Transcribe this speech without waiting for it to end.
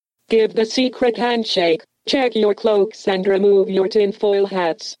Give the secret handshake. Check your cloaks and remove your tinfoil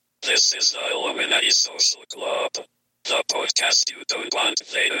hats. This is the Illuminati Social Club, the podcast you don't want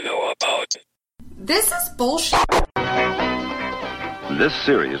they to know about. This is bullshit. This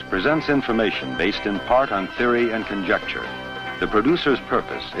series presents information based in part on theory and conjecture. The producer's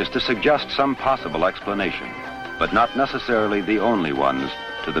purpose is to suggest some possible explanation, but not necessarily the only ones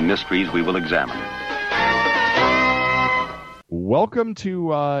to the mysteries we will examine. Welcome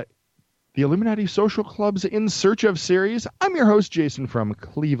to the Illuminati Social Club's In Search of series. I'm your host, Jason, from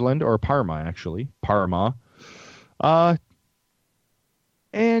Cleveland, or Parma, actually. Parma. And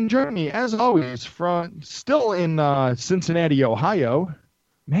joining me, as always, still in Cincinnati, Ohio.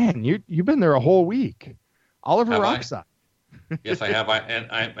 Man, you've been there a whole week. Oliver Rockside. Yes, I have.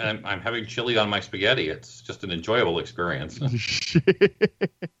 I'm having chili on my spaghetti. It's just an enjoyable experience.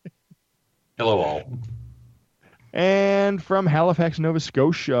 Hello, all. And from Halifax, Nova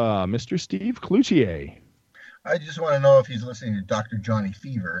Scotia, Mr. Steve Cloutier. I just want to know if he's listening to Dr. Johnny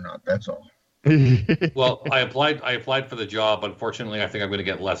Fever or not. That's all. Well, I applied for the job. Unfortunately, I think I'm going to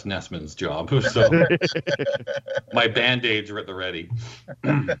get Les Nessman's job. So my Band-Aids are at the ready.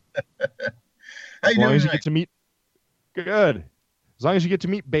 As long as you get to meet... Good. As long as you get to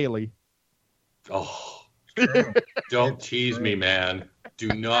meet Bailey. Oh, don't tease me, man. Do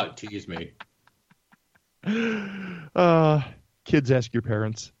not tease me. Kids, ask your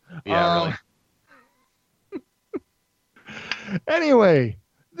parents. Yeah, really. Anyway,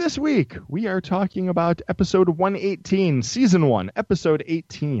 this week we are talking about episode 118, season 1, episode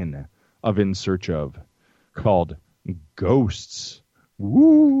 18 of In Search of, called Ghosts.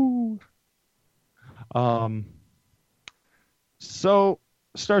 Woo! So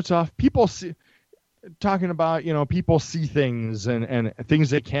starts off, people talking about, people see things and things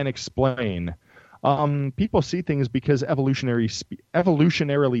they can't explain. People see things because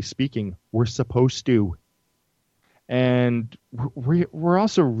evolutionarily speaking, we're supposed to. And we're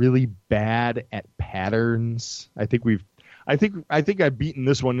also really bad at patterns. I think I've beaten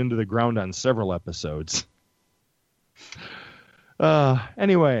this one into the ground on several episodes.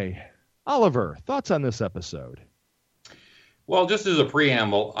 Anyway, Oliver, thoughts on this episode? Well, just as a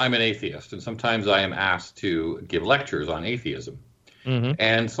preamble, I'm an atheist, and sometimes I am asked to give lectures on atheism. Mm-hmm.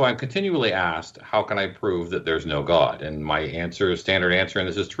 And so I'm continually asked, how can I prove that there's no God? And my standard answer, and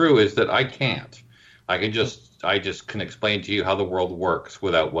this is true, is that I can't. I just can explain to you how the world works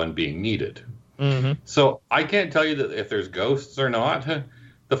without one being needed. Mm-hmm. So I can't tell you that if there's ghosts or not.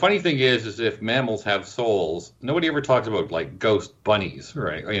 The funny thing is if mammals have souls, nobody ever talks about like ghost bunnies,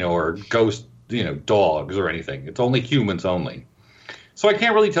 right? Or ghost, dogs or anything. It's only humans only. So I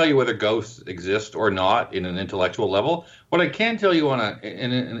can't really tell you whether ghosts exist or not in an intellectual level. What I can tell you on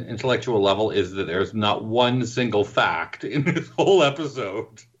an intellectual level is that there's not one single fact in this whole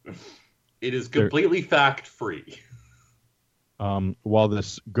episode. It is completely fact-free. While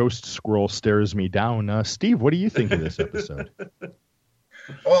this ghost squirrel stares me down, Steve, what do you think of this episode?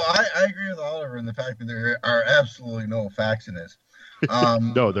 Well, I agree with Oliver in the fact that there are absolutely no facts in this.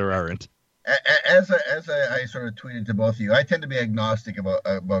 No, there aren't. As I sort of tweeted to both of you, I tend to be agnostic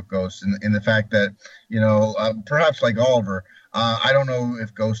about ghosts in the fact that, perhaps like Oliver, I don't know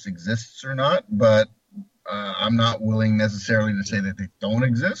if ghosts exists or not, but I'm not willing necessarily to say that they don't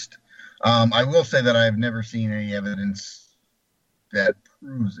exist. I will say that I've never seen any evidence that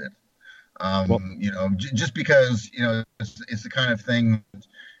proves it. Just because, it's the kind of thing that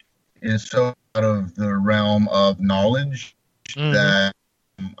is so out of the realm of knowledge that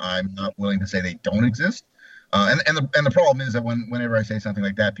I'm not willing to say they don't exist. And the problem is that whenever I say something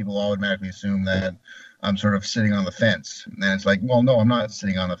like that, people automatically assume that I'm sort of sitting on the fence. And it's like, well, no, I'm not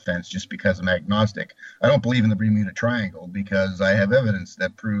sitting on the fence just because I'm agnostic. I don't believe in the Bermuda Triangle because I have evidence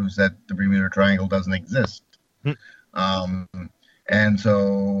that proves that the Bermuda Triangle doesn't exist. And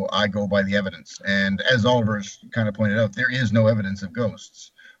so I go by the evidence. And as Oliver's kind of pointed out, there is no evidence of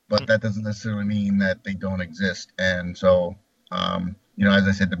ghosts, but that doesn't necessarily mean that they don't exist. And so, as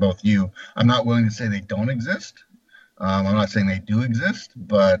I said to both you, I'm not willing to say they don't exist. I'm not saying they do exist,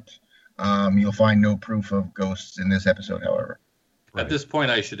 but you'll find no proof of ghosts in this episode, however. At this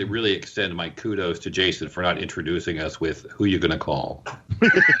point, I should really extend my kudos to Jason for not introducing us with who you're going to call.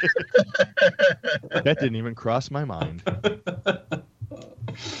 That didn't even cross my mind.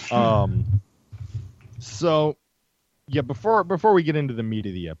 So, yeah, before we get into the meat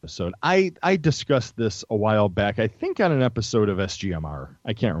of the episode, I discussed this a while back, I think on an episode of SGMR.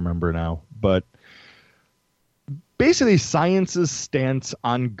 I can't remember now, but basically science's stance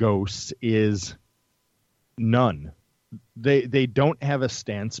on ghosts is none. They don't have a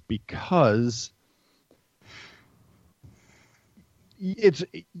stance because it's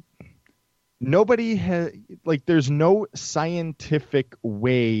nobody has, like, there's no scientific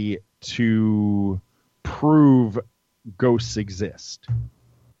way to prove ghosts exist.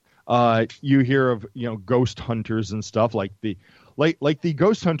 You hear of, ghost hunters and stuff like the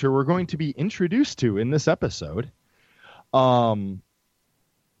ghost hunter we're going to be introduced to in this episode.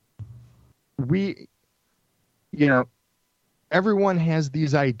 Everyone has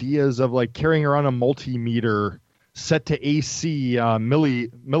these ideas of like carrying around a multimeter set to AC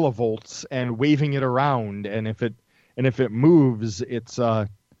millivolts and waving it around, and if it moves, it's there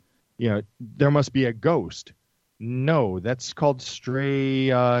must be a ghost. No, that's called stray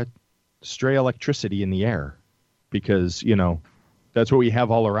electricity in the air, because that's what we have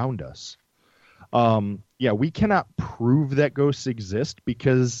all around us. We cannot prove that ghosts exist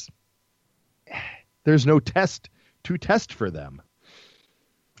because there's no test to test for them.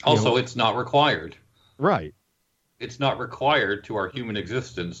 Also, it's not required. Right. It's not required to our human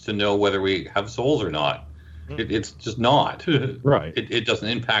existence to know whether we have souls or not. It's just not. Right. It doesn't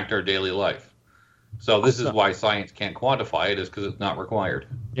impact our daily life. So this is why science can't quantify it, is because it's not required.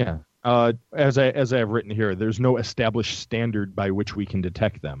 Yeah. As I have written here, there's no established standard by which we can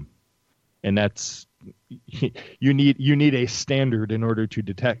detect them. And that's you need a standard in order to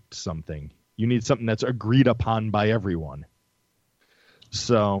detect something. You need something that's agreed upon by everyone.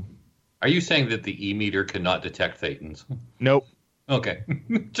 So, are you saying that the E-meter cannot detect thetans? Nope. Okay.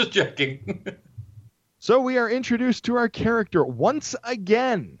 Just checking. So we are introduced to our character once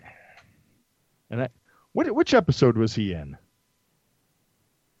again. And which episode was he in?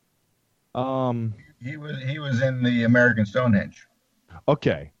 He was in the American Stonehenge.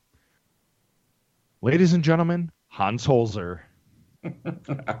 Okay. Ladies and gentlemen, Hans Holzer.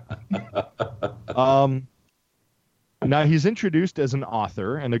 Now he's introduced as an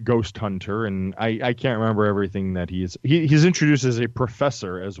author and a ghost hunter, and I can't remember everything that he's introduced as a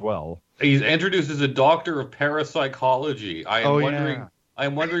professor as well. He's introduced as a doctor of parapsychology. I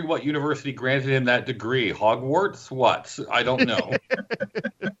am wondering what university granted him that degree. Hogwarts? What? I don't know.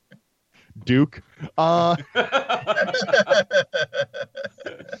 Duke. For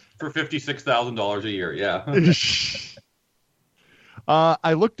 $56,000 a year, yeah.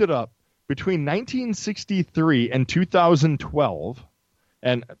 I looked it up. Between 1963 and 2012,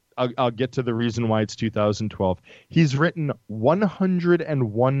 and I'll get to the reason why it's 2012, he's written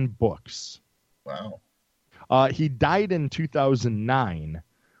 101 books. Wow. He died in 2009,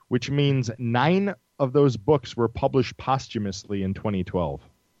 which means 9 of those books were published posthumously in 2012.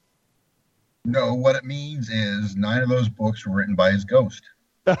 No, what it means is 9 of those books were written by his ghost.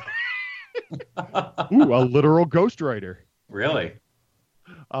 Ooh, a literal ghostwriter. Really?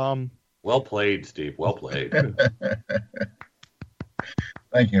 Well played, Steve. Well played.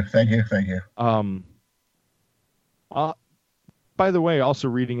 Thank you. By the way, also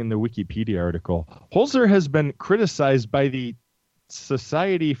reading in the Wikipedia article, Holzer has been criticized by the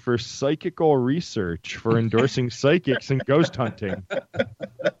Society for Psychical Research for endorsing psychics and ghost hunting.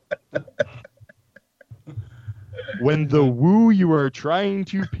 When the woo you are trying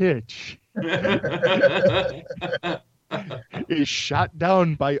to pitch is shot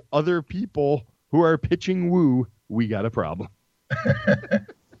down by other people who are pitching woo, we got a problem.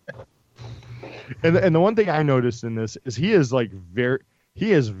 and the one thing I noticed in this is he is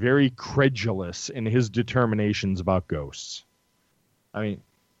very credulous in his determinations about ghosts. I mean,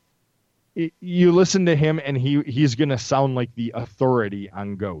 you listen to him and he's going to sound like the authority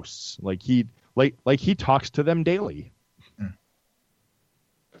on ghosts. Like he talks to them daily.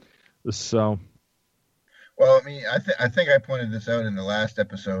 So, well, I mean, I think I pointed this out in the last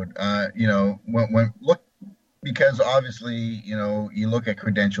episode. Because obviously, you look at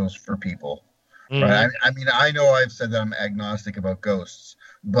credentials for people, right? I mean, I know I've said that I'm agnostic about ghosts,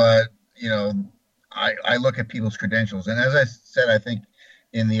 but I look at people's credentials, and as I said, I think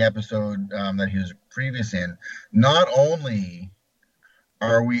in the episode that he was previous in, not only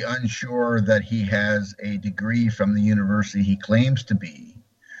are we unsure that he has a degree from the university he claims to be,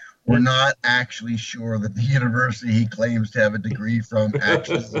 we're not actually sure that the university he claims to have a degree from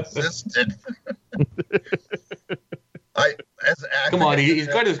actually existed. Come on, he's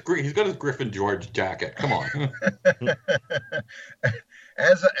got his Griffin George jacket. Come on.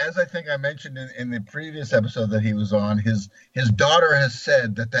 As I think I mentioned in the previous episode that he was on, his daughter has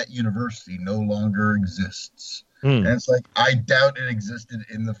said that university no longer exists. And it's like, I doubt it existed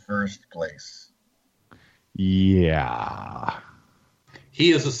in the first place. Yeah.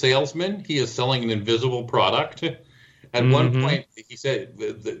 He is a salesman. He is selling an invisible product. At one point, he said,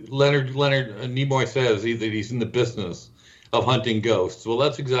 Leonard Nimoy says that he's in the business of hunting ghosts. Well,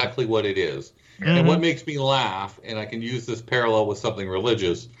 that's exactly what it is. And what makes me laugh, and I can use this parallel with something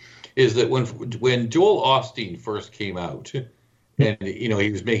religious, is that when Joel Osteen first came out, and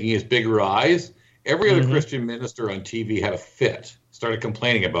he was making his bigger eyes, every other Christian minister on TV had a fit, started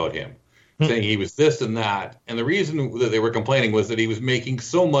complaining about him, saying he was this and that. And the reason that they were complaining was that he was making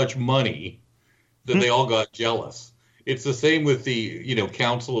so much money that they all got jealous. It's the same with the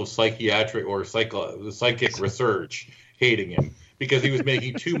Council of Psychiatric or Psychic Research hating him because he was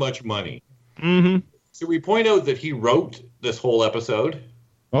making too much money. So we point out that he wrote this whole episode.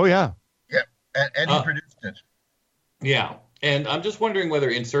 Oh, yeah. Yeah, and he produced it. Yeah, and I'm just wondering whether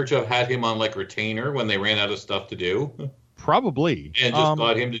In Search Of had him on, like, retainer when they ran out of stuff to do. Probably. And just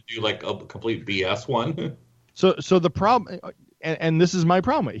got him to do, like, a complete BS one. So the problem, and this is my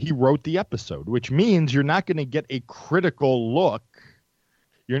problem, he wrote the episode, which means you're not going to get a critical look.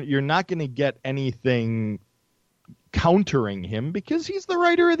 You're not going to get anything countering him because he's the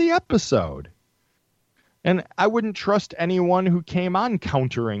writer of the episode. And I wouldn't trust anyone who came on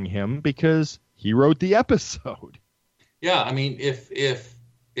countering him because he wrote the episode. Yeah, I mean, if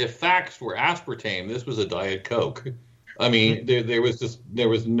facts were aspartame, this was a Diet Coke. I mean, there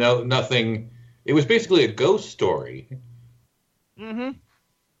was nothing. It was basically a ghost story.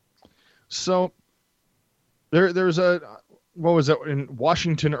 So there's what was it in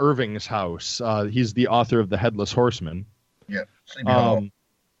Washington Irving's house? He's the author of The Headless Horseman. Yeah, Sleepy Hollow.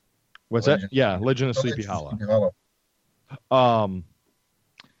 What's that? Yeah, Legend of Sleepy Hollow.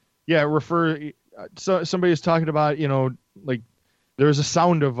 So somebody was talking about, like there was a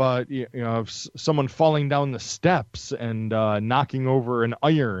sound of of someone falling down the steps and knocking over an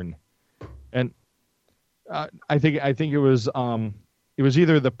iron, and I think it was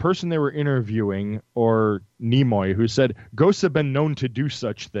either the person they were interviewing or Nimoy who said ghosts have been known to do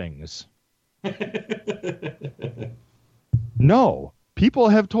such things. No. People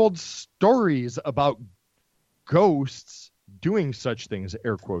have told stories about ghosts doing such things,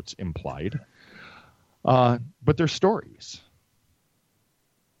 air quotes implied, but they're stories.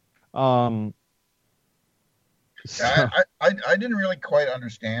 I didn't really quite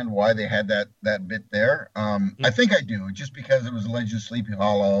understand why they had that bit there. I think I do, just because it was Legend of Sleepy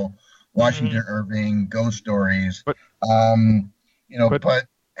Hollow, Washington Irving, ghost stories. But Hans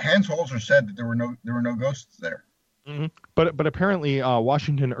Holzer said that there were no ghosts there. But apparently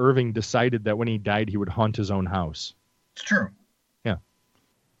Washington Irving decided that when he died he would haunt his own house. It's true. Yeah.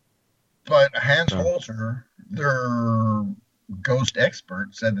 But Hans Holzer, their ghost expert,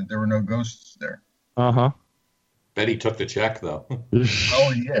 said that there were no ghosts there. Bet he took the check though.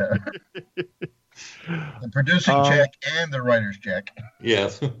 Oh yeah. The producing check and the writer's check.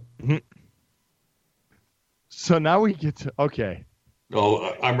 Yes. So now we get to okay.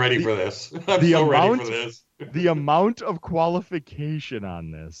 Oh, I'm ready for this. I'm so ready for this. The amount of qualification on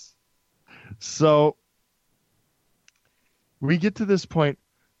this. So we get to this point.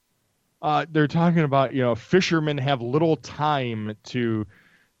 They're talking about, fishermen have little time to,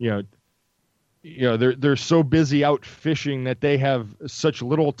 they're so busy out fishing that they have such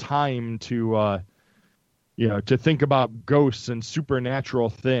little time to, to think about ghosts and supernatural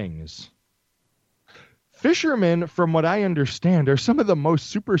things. Fishermen, from what I understand, are some of the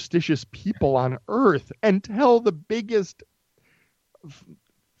most superstitious people on earth and tell the biggest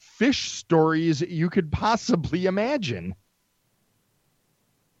fish stories you could possibly imagine.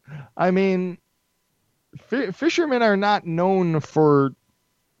 I mean, fishermen are not known for,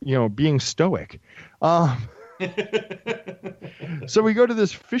 being stoic. So we go to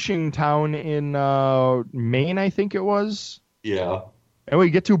this fishing town in Maine, I think it was. Yeah. And we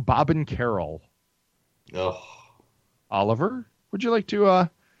get to Bob and Carol. Ugh. Oliver, would you like to?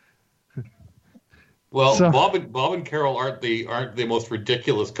 Well, Bob and Carol aren't the most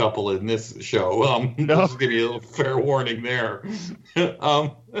ridiculous couple in this show. No. Just give you a little fair warning there. You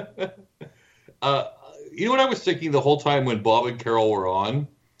know what I was thinking the whole time when Bob and Carol were on?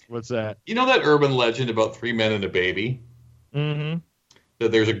 What's that? You know that urban legend about 3 men and a baby? Mm-hmm.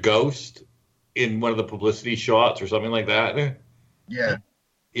 That there's a ghost in one of the publicity shots or something like that? Yeah.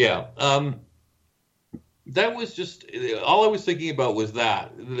 Yeah. That was just, all I was thinking about was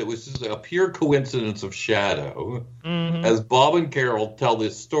that it was just a pure coincidence of shadow. Mm-hmm. As Bob and Carol tell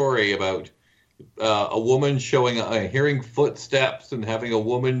this story about a woman hearing footsteps and having a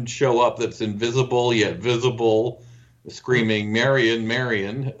woman show up that's invisible yet visible, screaming, "Marion,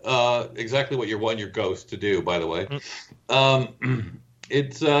 Marion!" Exactly what you want your ghost to do, by the way.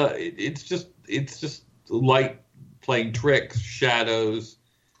 It's just light playing tricks, shadows,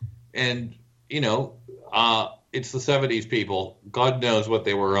 and it's the 70s, people. God knows what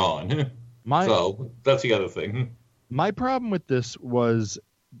they were on. So that's the other thing. My problem with this was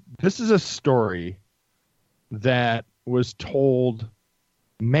This is a story that was told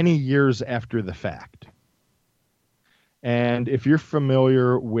many years after the fact. And if you're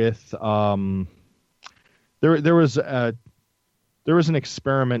familiar with, there was an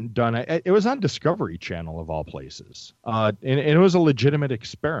experiment done. It was on Discovery Channel of all places, and it was a legitimate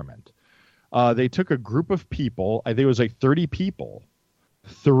experiment. They took a group of people, I think it was like 30 people,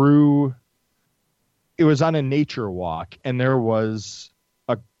 through. It was on a nature walk, and there was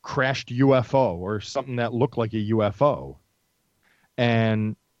a crashed UFO or something that looked like a UFO,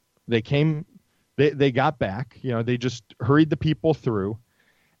 and they came. They got back, they just hurried the people through.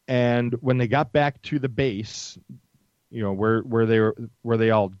 And when they got back to the base, where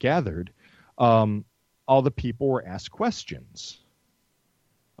they all gathered, all the people were asked questions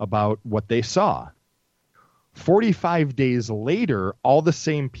about what they saw. 45 days later, all the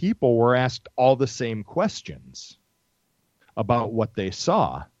same people were asked all the same questions about what they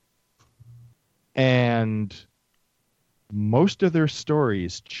saw. And most of their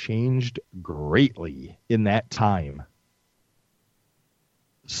stories changed greatly in that time.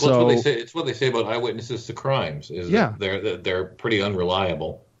 Well, it's what they say about eyewitnesses to crimes. That they're pretty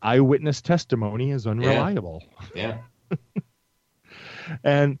unreliable. Eyewitness testimony is unreliable. Yeah.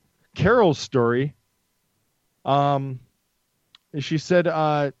 And Carol's story, she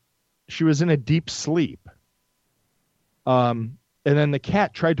said she was in a deep sleep. And then the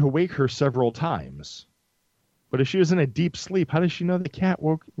cat tried to wake her several times. But if she was in a deep sleep, how does she know the cat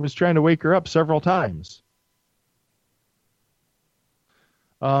was trying to wake her up several times?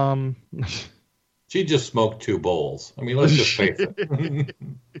 She just smoked 2 bowls. I mean, let's just face it.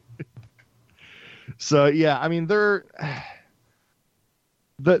 So, yeah, I mean, the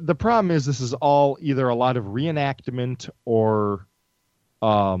problem is this is all either a lot of reenactment or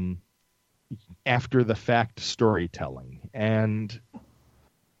after-the-fact storytelling. And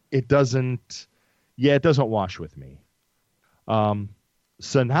it doesn't wash with me.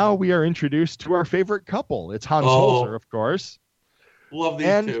 So now we are introduced to our favorite couple. It's Hans Holzer, of course. Love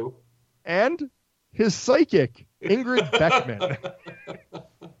these two. And his psychic, Ingrid Beckman.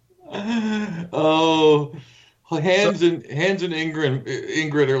 Hans and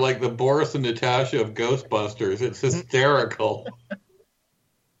Ingrid are like the Boris and Natasha of Ghostbusters. It's hysterical.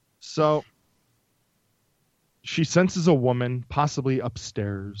 So she senses a woman, possibly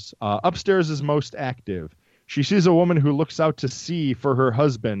upstairs. Upstairs is most active. She sees a woman who looks out to sea for her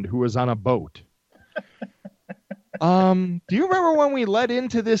husband, who is on a boat. Do you remember when we led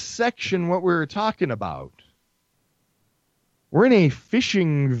into this section what we were talking about? We're in a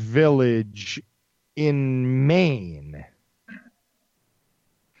fishing village in Maine.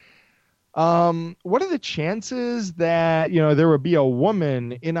 What are the chances that, there would be a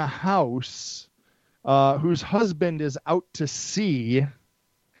woman in a house whose husband is out to sea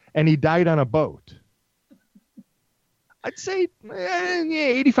and he died on a boat? I'd say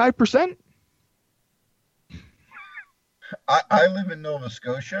 85%. I live in Nova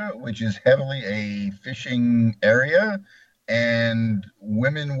Scotia, which is heavily a fishing area, and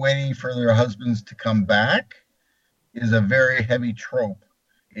women waiting for their husbands to come back is a very heavy trope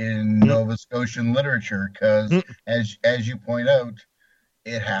in Nova Scotian literature because, as you point out,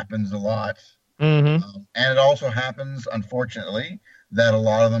 it happens a lot. Mm-hmm. And it also happens, unfortunately, that a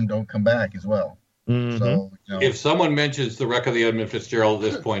lot of them don't come back as well. Mm-hmm. So, if someone mentions the wreck of the Edmund Fitzgerald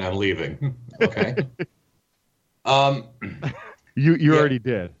at this point, I'm leaving. Okay. You already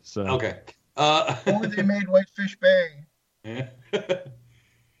did. So okay. They made Whitefish Bay.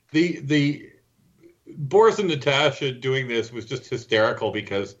 The Boris and Natasha doing this was just hysterical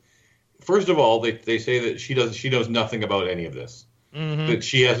because, first of all, they say that she knows nothing about any of this. Mm-hmm. That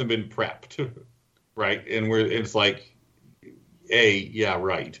she hasn't been prepped, right? And it's like, yeah,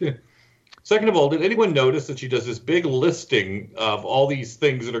 right. Second of all, did anyone notice that she does this big listing of all these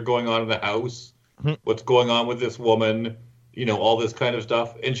things that are going on in the house? Mm-hmm. What's going on with this woman? All this kind of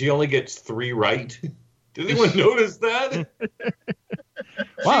stuff, and she only gets 3 right. Did anyone notice that?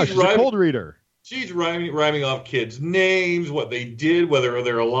 Wow, she's a cold reader. She's rhyming off kids' names, what they did, whether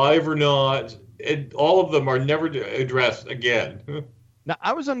they're alive or not, and all of them are never addressed again. Now,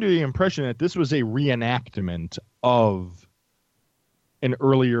 I was under the impression that this was a reenactment of an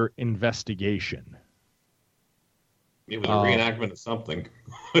earlier investigation. It was a reenactment of something.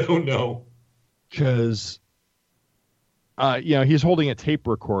 I don't know. Because, he's holding a tape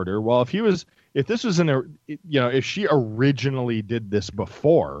recorder. Well, if this was if she originally did this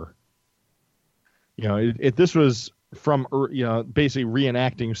before, if this was from, basically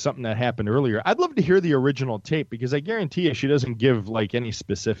reenacting something that happened earlier, I'd love to hear the original tape because I guarantee you she doesn't give like any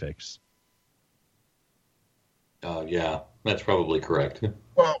specifics. Yeah, that's probably correct.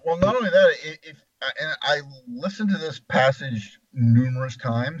 Well, not only that, and I listened to this passage numerous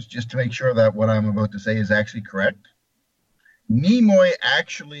times just to make sure that what I'm about to say is actually correct. Nimoy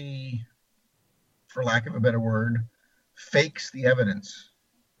actually, for lack of a better word, fakes the evidence.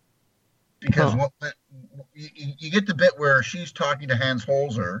 Because you get the bit where she's talking to Hans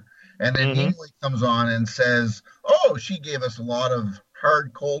Holzer, and then Nimoy comes on and says, "Oh, she gave us a lot of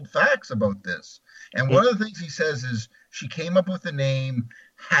hard, cold facts about this." And one of the things he says is she came up with the name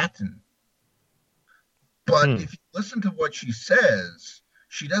Hatton. But if you listen to what she says,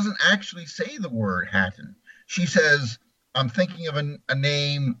 she doesn't actually say the word Hatton. She says, "I'm thinking of a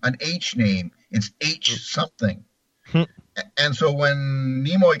name, an H name. It's H something." And so when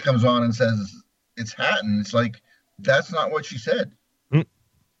Nimoy comes on and says it's Hatton, it's like, that's not what she said.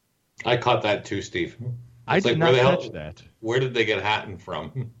 I caught that too, Steve. I did not catch that. Where did they get Hatton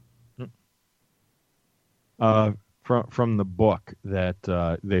from? From the book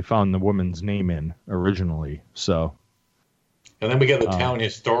that they found the woman's name in originally. So, and then we get the town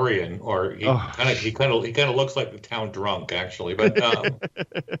historian, or he kind of looks like the town drunk, actually. But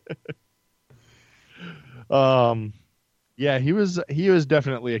yeah, he was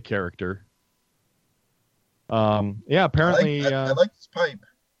definitely a character. Yeah, apparently I like his pipe.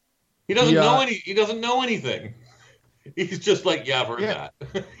 He doesn't know He doesn't know anything. He's just like, yeah, I've heard that.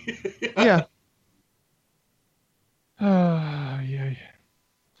 Yeah. Yeah.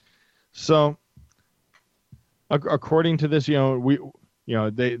 So, according to this,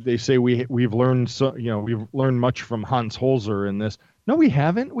 they say we've learned we've learned much from Hans Holzer in this. No, we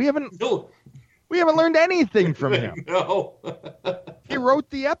haven't. We haven't learned anything from him. No. He wrote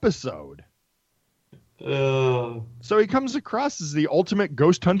the episode. So he comes across as the ultimate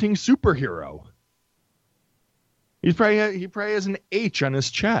ghost hunting superhero. He probably has an H on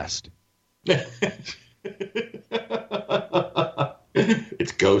his chest.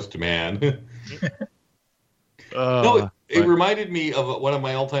 It's Ghost Man. No, it reminded me of one of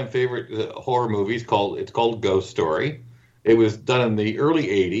my all-time favorite horror movies. It's called Ghost Story. It was done in the early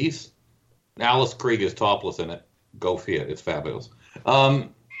 '80s. Alice Krige is topless in it. Go see it; it's fabulous.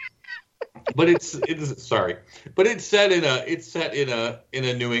 But it's set in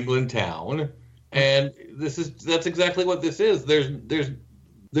a New England town, and that's exactly what this is.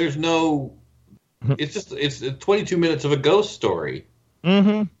 There's no. It's 22 minutes of a ghost story.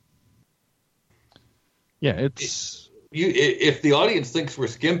 Mm-hmm. Yeah, if the audience thinks we're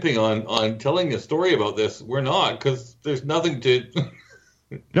skimping on telling a story about this, we're not, because there's nothing to.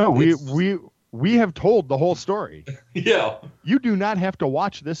 No, we have told the whole story. Yeah. You do not have to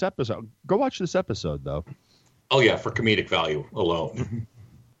watch this episode. Go watch this episode, though. Oh yeah, for comedic value alone.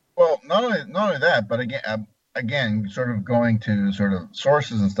 Well, not only that, but again, sort of going to sort of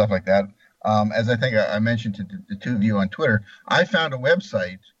sources and stuff like that. As I think I mentioned to the two of you on Twitter, I found a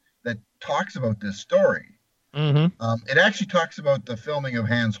website that talks about this story. Mm-hmm. It actually talks about the filming of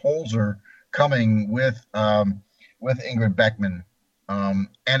Hans Holzer coming with Ingrid Beckman, and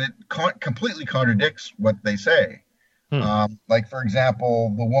it completely contradicts what they say. Like, for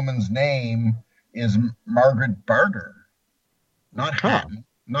example, the woman's name is Margaret Barter, not Hatton,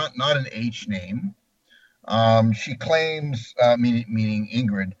 not an H name. She claims, meaning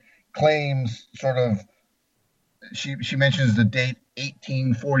Ingrid, claims sort of, she mentions the date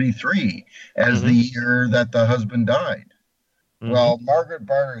 1843 as the year that the husband died. Well, Margaret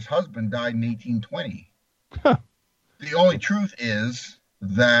Barter's husband died in 1820. The only truth is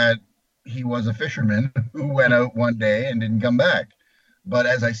that he was a fisherman who went out one day and didn't come back. But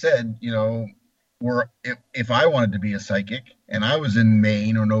as I said, if I wanted to be a psychic and I was in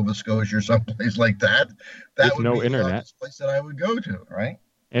Maine or Nova Scotia or someplace like that, that would be the obvious place that I would go to, right?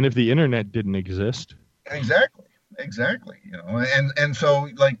 And if the internet didn't exist. Exactly. And so,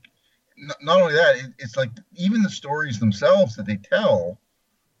 like, not only that, it's like even the stories themselves that they tell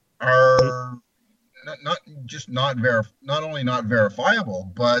are not only not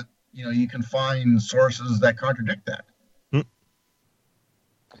verifiable, but you can find sources that contradict that.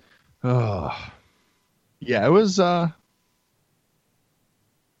 Oh, yeah, it was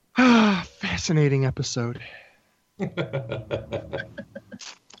fascinating episode.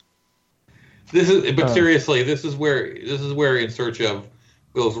 Seriously, this is where In Search Of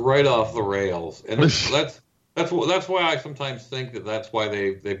goes right off the rails, and that's why I sometimes think that's why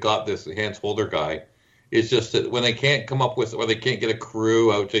they've got this Hans Holzer guy. It's just that when they can't come up with, or they can't get a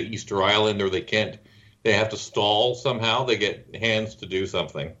crew out to Easter Island, or they have to stall somehow, they get Hans to do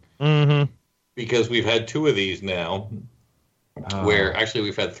something. Mm-hmm. Because we've had 2 of these now, where actually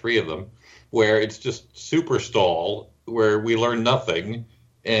we've had 3 of them, where it's just super stall, where we learn nothing,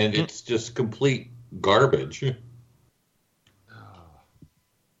 and it's just complete garbage.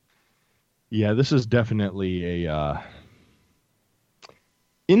 Yeah, this is definitely a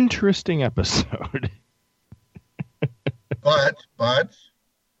interesting episode. But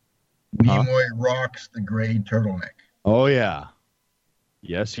Nimoy rocks the gray turtleneck. Oh, yeah.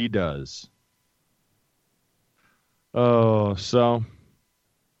 Yes, he does. Oh, so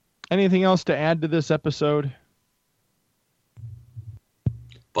anything else to add to this episode?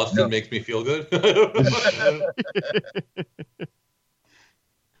 Busted makes me feel good.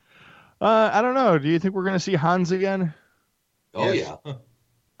 I don't know. Do you think we're going to see Hans again? Oh, Yes. yeah.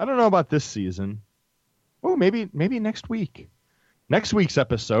 I don't know about this season. Oh, maybe next week. Next week's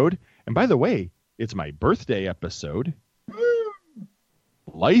episode. And by the way, it's my birthday episode.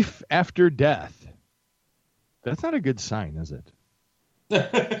 Life After Death. That's not a good sign, is it?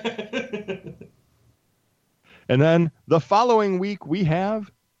 And then the following week, we have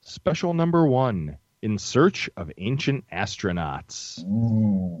special number 1, In Search of Ancient Astronauts.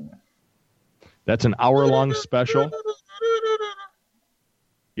 Ooh. That's an hour-long special.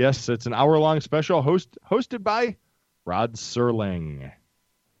 Yes, it's an hour-long special hosted by Rod Serling.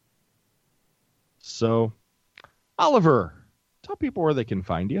 So, Oliver, tell people where they can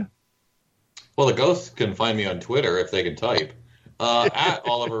find you. Well, the ghosts can find me on Twitter if they can type. At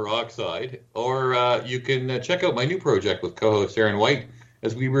Oliver Rockside. Or you can check out my new project with co-host Aaron White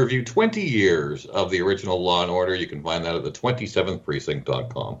as we review 20 years of the original Law & Order. You can find that at the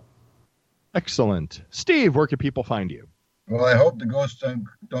 27thprecinct.com. Excellent. Steve, where can people find you? Well, I hope the ghosts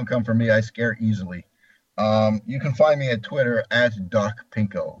don't come for me. I scare easily. You can find me at Twitter at Doc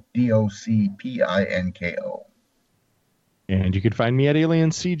Pinko, DOCPINKO. And you can find me at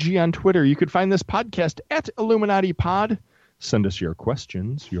AlienCG on Twitter. You can find this podcast at Illuminati Pod. Send us your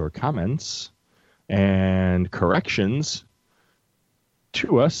questions, your comments, and corrections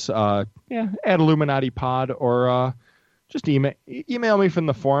to us at Illuminati Pod, or just email me from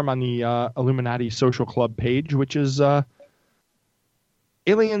the form on the Illuminati Social Club page, which is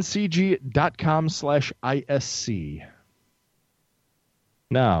aliencg.com/ISC.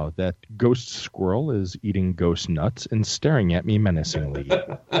 Now, that ghost squirrel is eating ghost nuts and staring at me menacingly.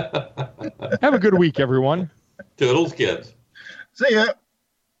 Have a good week, everyone. Toodles, kids. See ya.